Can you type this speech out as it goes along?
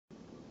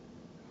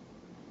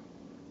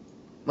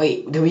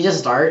Wait, did we just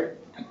start?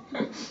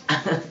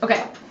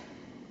 Okay.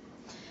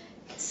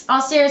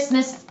 All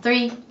seriousness,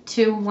 3,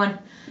 2, 1.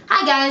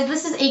 Hi guys,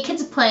 this is 8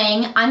 Kids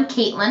Playing. I'm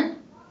Caitlin.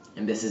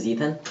 And this is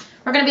Ethan.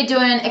 We're going to be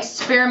doing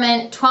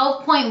experiment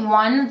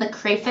 12.1, the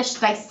Crayfish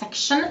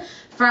Dissection,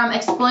 from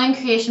Exploring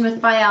Creation with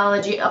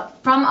Biology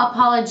from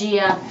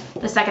Apologia,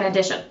 the 2nd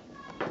edition.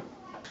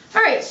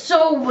 Alright,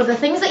 so the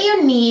things that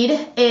you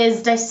need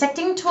is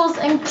dissecting tools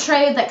and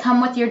tray that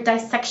come with your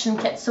dissection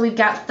kit. So we've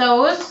got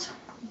those,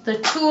 the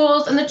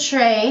tools and the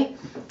tray,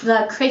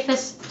 the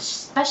crayfish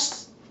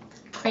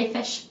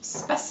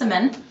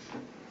specimen,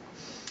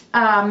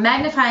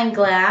 magnifying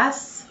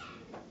glass,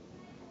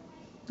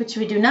 which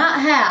we do not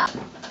have.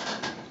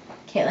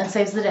 Caitlin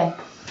saves the day.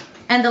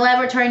 And the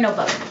laboratory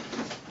notebook.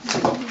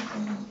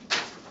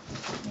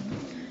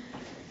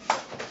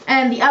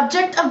 And the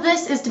object of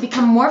this is to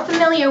become more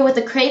familiar with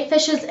the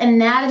crayfish's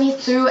anatomy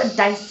through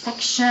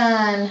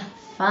dissection.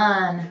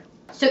 Fun.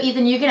 So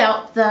Ethan, you get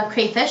out the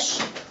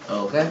crayfish.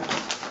 Okay.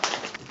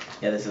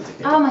 Yeah, this is a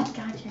good. Oh my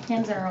god, your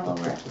hands are all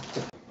over it.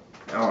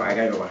 Oh, I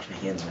gotta go wash my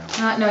hands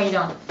now. No, you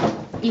don't.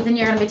 Ethan,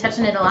 you're going to be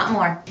touching it a lot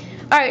more.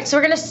 Alright, so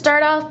we're going to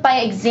start off by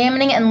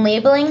examining and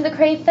labeling the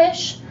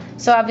crayfish.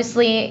 So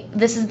obviously,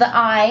 this is the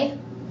eye.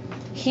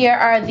 Here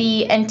are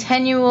the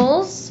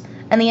antennules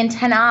and the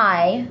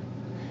antennae.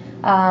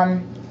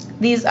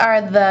 These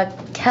are the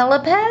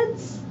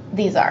calipeds.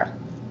 These are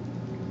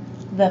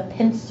the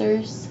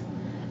pincers.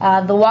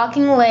 The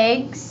walking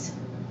legs.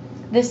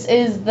 This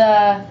is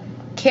the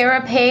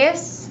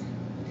carapace.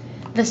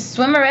 The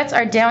swimmerets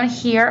are down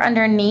here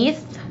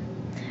underneath.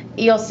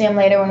 You'll see them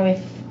later when we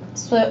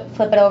flip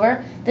it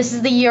over. This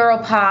is the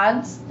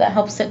uropods that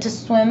helps it to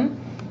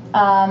swim.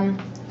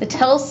 The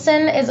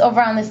telson is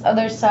over on this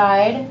other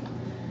side.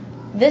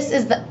 This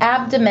is the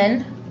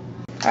abdomen.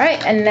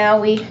 Alright, and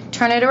now we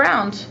turn it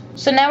around.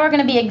 So now we're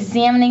going to be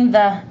examining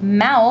the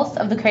mouth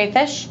of the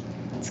crayfish.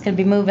 It's going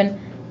to be moving.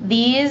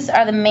 These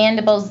are the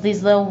mandibles,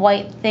 these little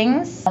white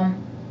things.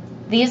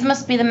 These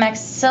must be the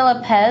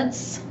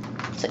maxillipeds.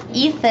 So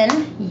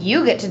Ethan,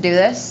 you get to do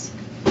this.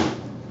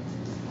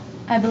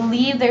 I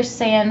believe they're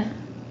saying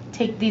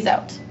take these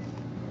out.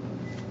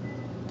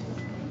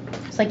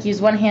 It's like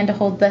use one hand to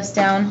hold this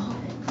down,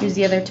 use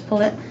the other to pull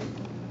it.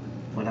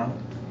 What out?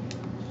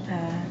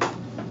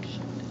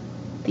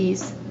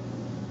 These.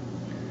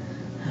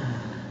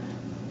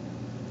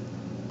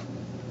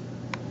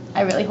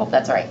 I really hope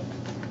that's right.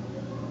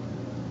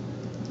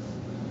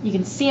 You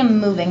can see them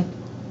moving.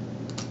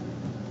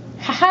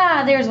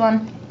 Haha, there's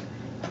one.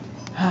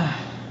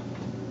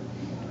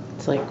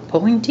 It's like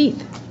pulling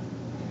teeth.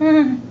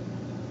 Now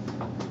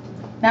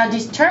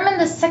determine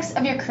the sex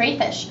of your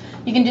crayfish.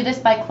 You can do this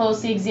by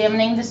closely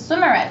examining the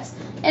swimmerets.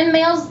 In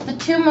males, the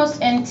two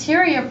most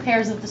anterior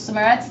pairs of the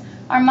swimmerets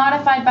are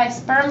modified by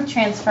sperm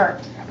transfer.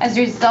 As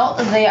a result,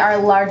 they are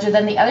larger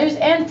than the others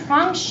and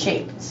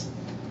prong-shaped.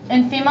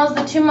 In females,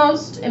 the two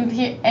most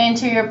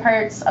anterior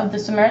parts of the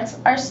swimmerets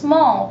are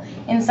small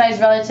in size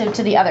relative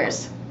to the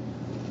others.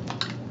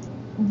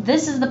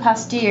 This is the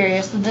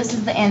posterior, so this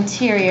is the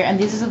anterior, and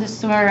these are the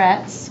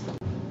swimmerets.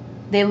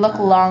 They look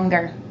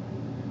longer.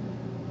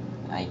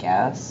 I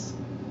guess.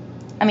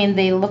 I mean,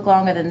 they look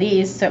longer than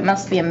these, so it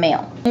must be a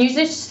male. Use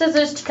your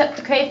scissors to cut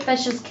the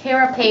crayfish's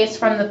carapace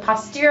from the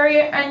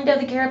posterior end of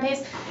the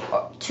carapace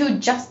to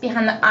just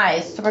behind the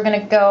eyes. So we're going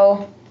to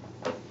go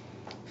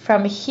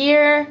from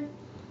here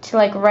to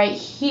like right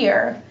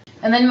here.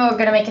 And then we're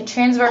going to make a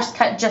transverse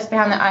cut just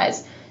behind the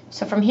eyes.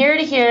 So from here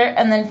to here,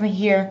 and then from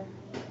here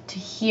to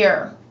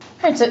here.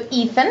 Alright, so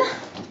Ethan.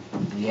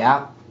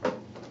 Yeah.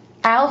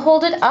 I'll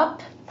hold it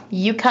up,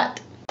 you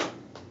cut.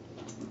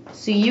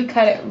 So you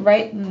cut it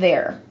right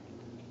there.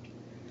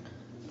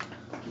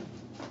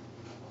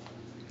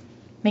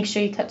 Make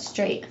sure you cut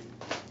straight.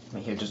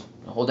 Right here, just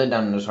hold it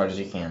down as hard as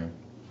you can.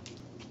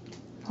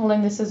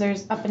 Holding the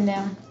scissors up and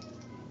down.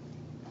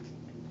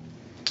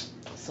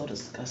 So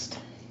disgusting.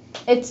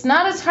 It's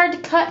not as hard to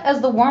cut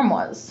as the worm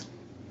was,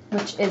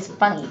 which is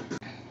funny.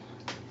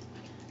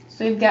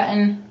 So we've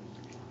gotten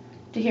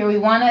to here. We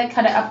want to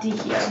cut it up to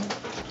here.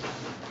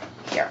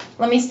 Here.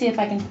 Let me see if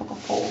I can poke a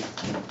hole.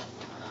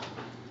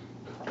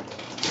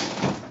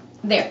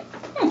 There.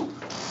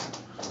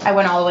 I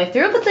went all the way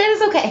through, but that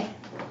is okay.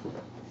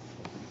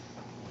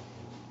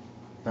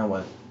 Now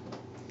what?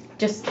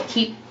 Just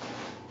keep.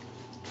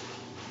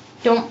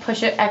 Don't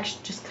push it.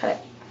 Actually, just cut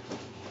it.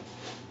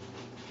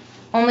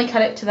 Only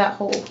cut it to that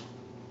hole.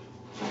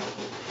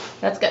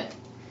 That's good.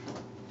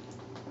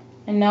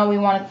 And now we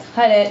want to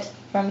cut it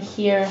from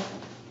here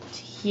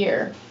to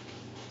here.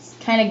 Just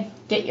kind of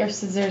get your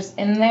scissors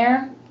in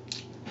there.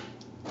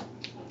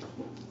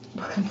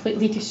 We're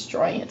completely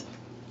destroying it.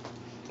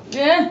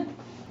 Yeah.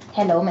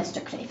 Hello,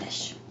 Mr.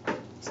 Crayfish.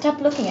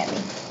 Stop looking at me.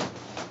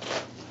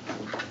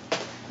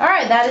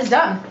 Alright, that is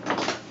done.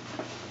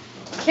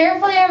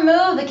 Carefully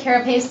remove the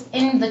carapace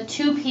in the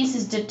two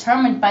pieces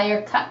determined by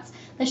your cuts.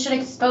 This should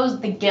expose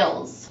the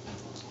gills.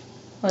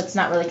 Well, it's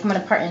not really coming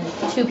apart in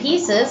two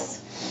pieces.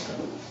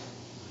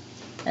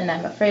 And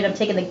I'm afraid I'm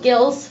taking the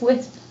gills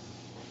with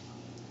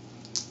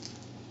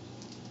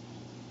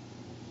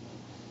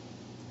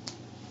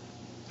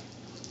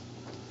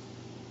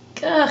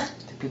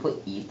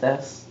people eat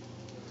this?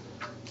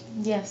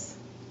 Yes,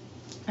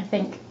 I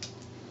think.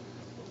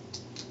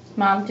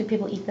 Mom, do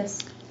people eat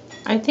this?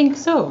 I think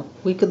so.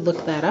 We could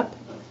look that up.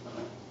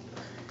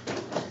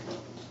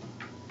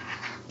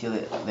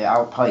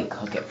 I'll probably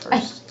cook it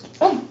first.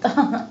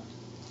 Oh.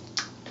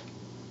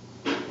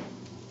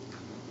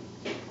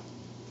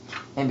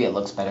 Maybe it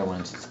looks better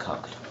once it's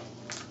cooked.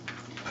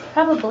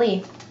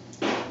 Probably.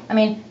 I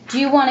mean, do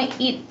you want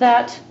to eat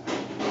that?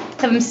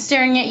 Have him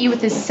staring at you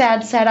with his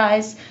sad, sad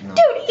eyes. No.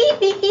 Don't eat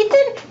me,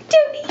 Ethan!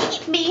 Don't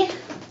eat me!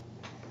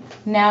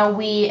 Now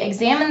we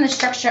examine the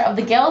structure of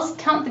the gills,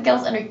 count the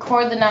gills, and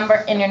record the number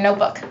in your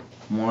notebook.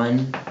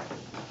 1,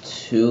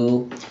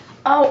 2.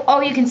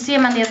 Oh, you can see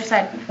them on the other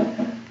side.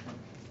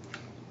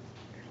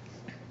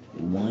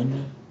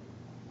 1.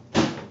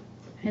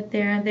 Right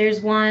there.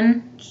 There's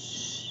one.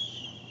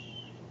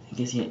 I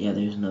guess yeah.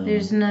 There's another.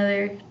 There's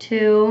another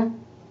 2.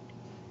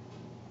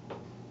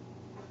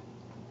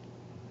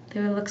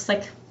 There looks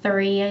like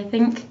 3, I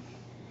think.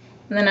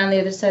 And then on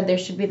the other side, there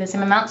should be the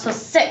same amount, so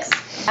 6.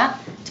 Yeah.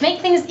 To make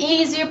things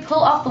easier, pull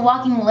off the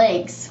walking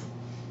legs.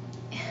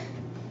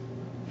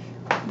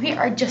 We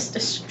are just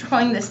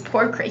destroying this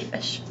poor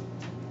crayfish.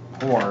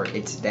 Or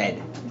it's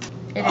dead.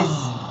 It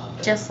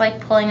is just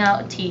like pulling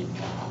out teeth.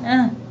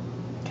 Can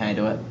I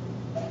do it?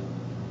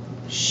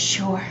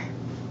 Sure.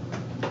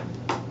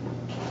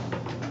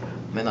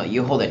 No,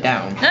 you hold it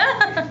down.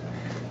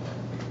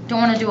 Don't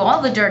want to do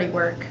all the dirty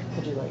work.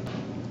 Would you like?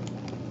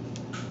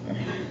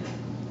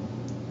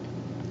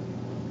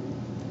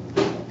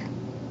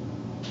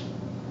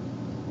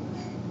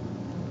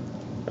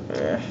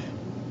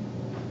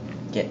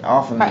 Get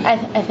off of me.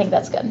 I think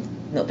that's good.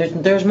 No,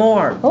 there's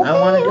more. Okay, I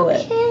want to do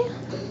it.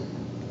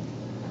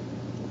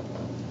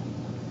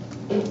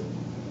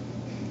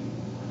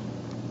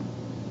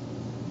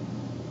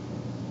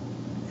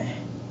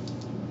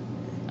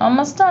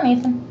 Almost done,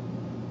 Ethan.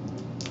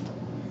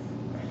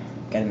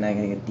 I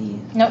gotta get these.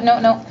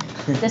 No.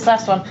 This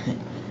last one.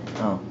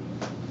 Oh.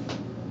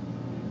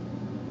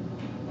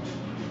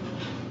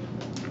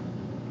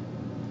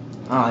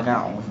 Oh, I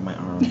got all over my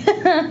arm.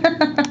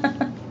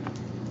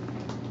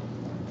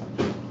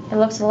 It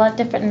looks a lot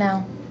different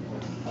now,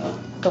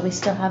 but we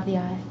still have the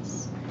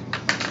eyes.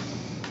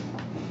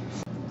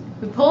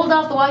 We pulled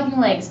off the walking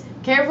legs.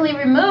 Carefully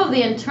remove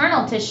the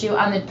internal tissue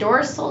on the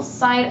dorsal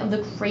side of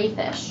the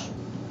crayfish.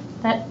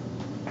 That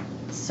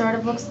sort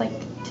of looks like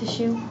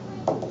tissue.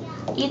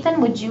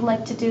 Ethan, would you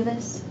like to do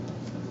this?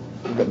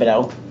 Rip it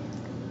out.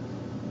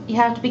 You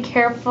have to be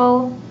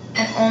careful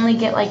and only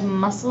get like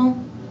muscle.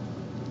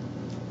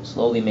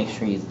 Slowly make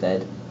sure he's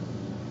dead.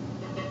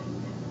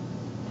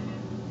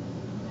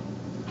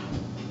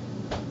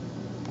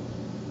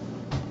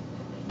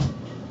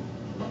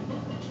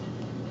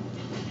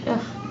 Ugh.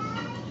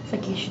 It's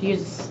like you should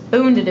use a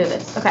spoon to do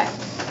this. Okay,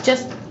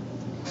 just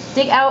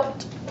dig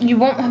out. You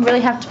won't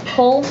really have to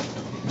pull,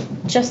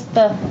 just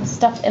the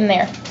stuff in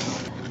there.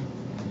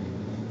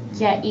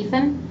 Yeah,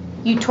 Ethan,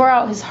 you tore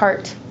out his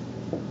heart.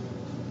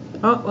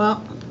 Oh,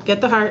 well, get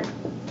the heart.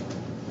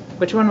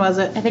 Which one was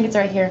it? I think it's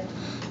right here.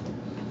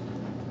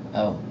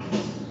 Oh.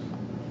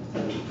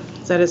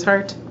 Is that his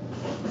heart?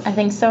 I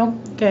think so.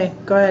 Okay,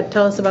 go ahead.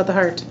 Tell us about the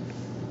heart.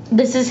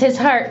 This is his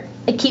heart.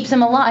 It keeps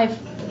him alive.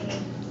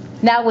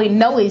 Now we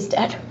know he's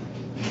dead.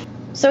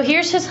 So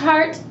here's his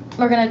heart.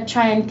 We're gonna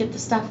try and get the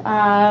stuff.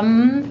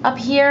 Up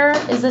here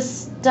is the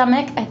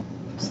stomach.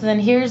 So then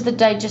here's the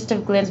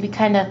digestive glands. We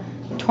kind of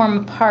tore them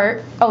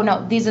apart. Oh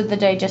no, these are the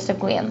digestive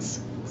glands.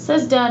 It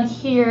says down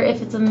here,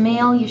 if it's a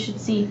male, you should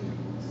see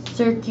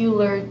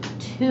circular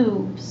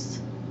tubes.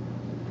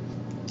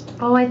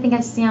 Oh, I think I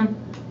see them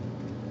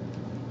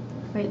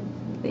right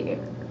there.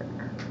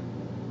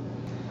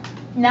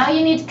 Now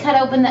you need to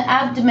cut open the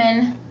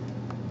abdomen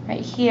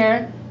right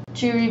here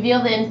to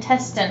reveal the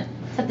intestine.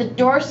 Cut the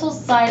dorsal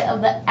side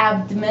of the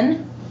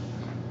abdomen.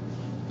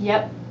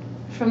 Yep.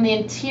 From the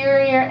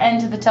interior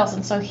end to the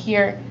telson. So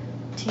here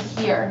to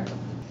here.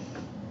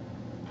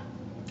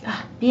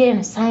 Being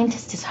a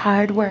scientist is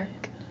hard work.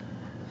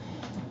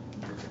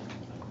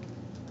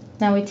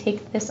 Now we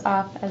take this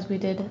off as we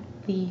did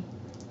the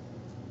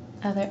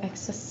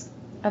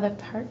other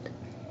part.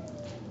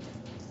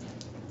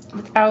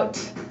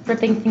 Without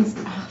ripping things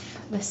off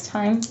this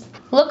time.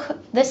 Look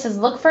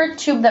for a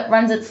tube that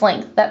runs its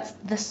length. That's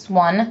this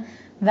one.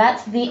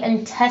 That's the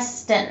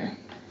intestine.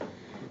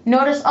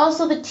 Notice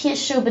also the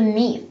tissue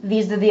beneath.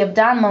 These are the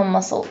abdominal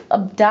muscles.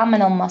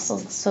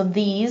 So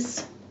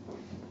these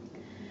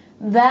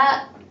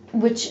are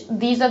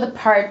the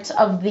parts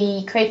of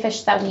the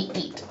crayfish that we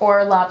eat,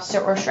 or lobster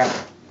or shrimp.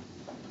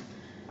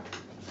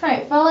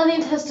 Alright, follow the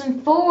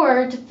intestine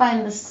forward to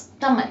find the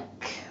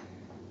stomach.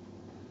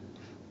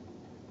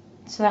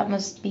 So that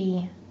must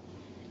be,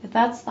 if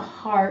that's the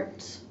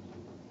heart,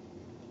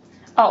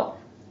 oh,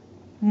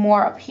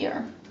 more up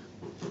here.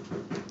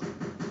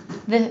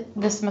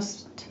 This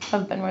must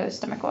have been where the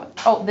stomach was.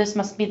 Oh, this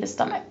must be the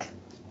stomach.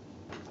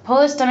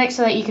 Pull the stomach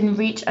so that you can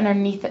reach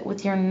underneath it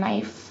with your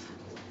knife.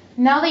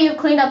 Now that you've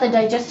cleaned out the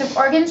digestive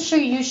organs,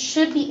 you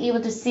should be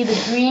able to see the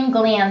green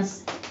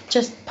glands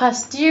just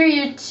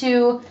posterior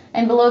to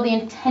and below the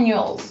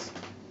antennules.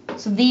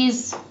 So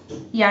these,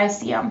 yeah, I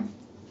see them.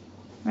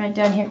 Right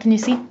down here. Can you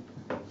see?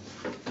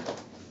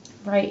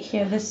 Right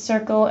here, this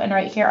circle, and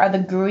right here are the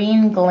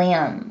green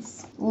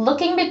glands.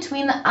 Looking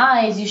between the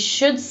eyes, you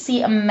should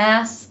see a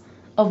mass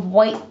of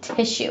white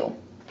tissue.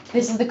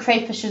 This is the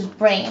crayfish's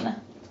brain.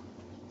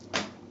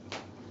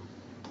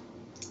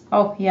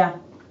 Oh, yeah.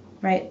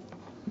 Right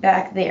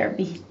back there,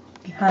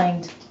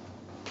 behind.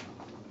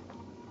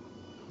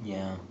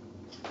 Yeah.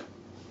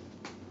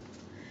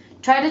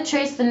 Try to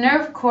trace the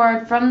nerve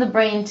cord from the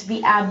brain to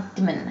the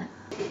abdomen.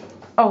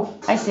 Oh,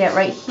 I see it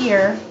right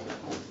here.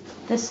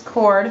 This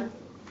cord.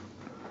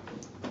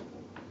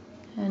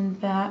 And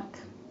back.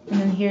 And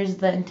then here's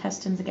the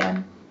intestines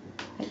again.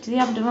 Right to the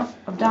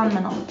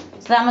abdominal.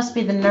 So that must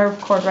be the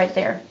nerve cord right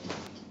there.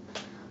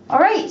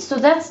 Alright, so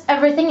that's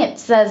everything. It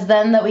says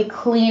then that we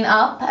clean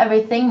up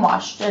everything,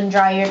 wash and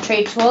dry your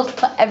trade tools,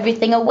 put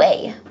everything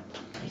away.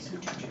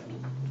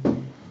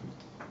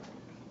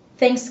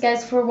 Thanks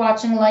guys for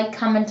watching. Like,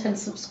 comment, and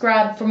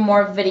subscribe for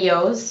more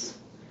videos.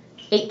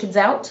 8 Kids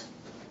out.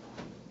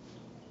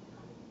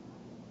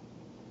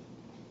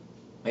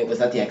 Wait, was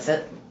that the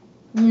exit?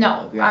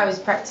 No, Oh, great. I was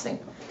practicing.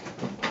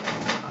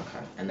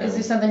 Okay. And then Is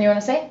there something you want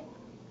to say?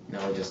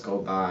 no, just go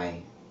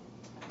by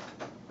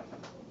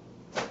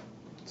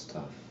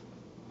stuff.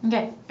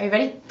 Okay, are you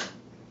ready?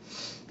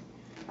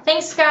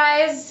 Thanks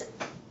guys.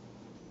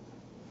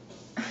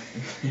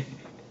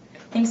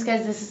 Thanks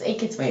guys, this is 8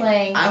 Kids Wait,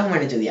 playing. I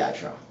want to do the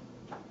outro.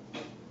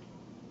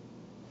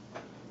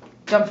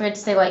 Don't forget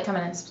to say like,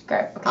 comment, and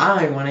subscribe. Okay.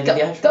 I want to do Go,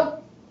 the outro.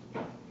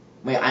 go.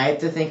 Wait, I have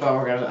to think what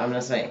I'm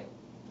gonna say.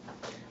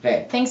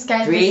 Okay. Thanks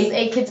guys, 3, this is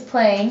 8 Kids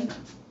playing.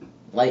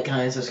 Like,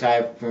 comment,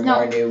 subscribe for No.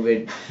 more new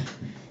vid.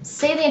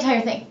 Say the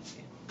entire thing.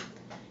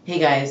 Hey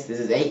guys, this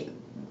is 8.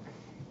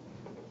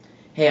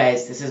 Hey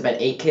guys, this has been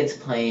 8 Kids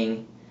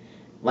playing.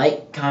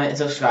 Like, comment, and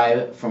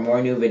subscribe for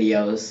more new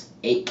videos.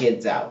 8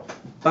 Kids out.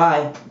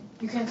 Bye.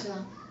 You can answer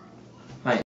that.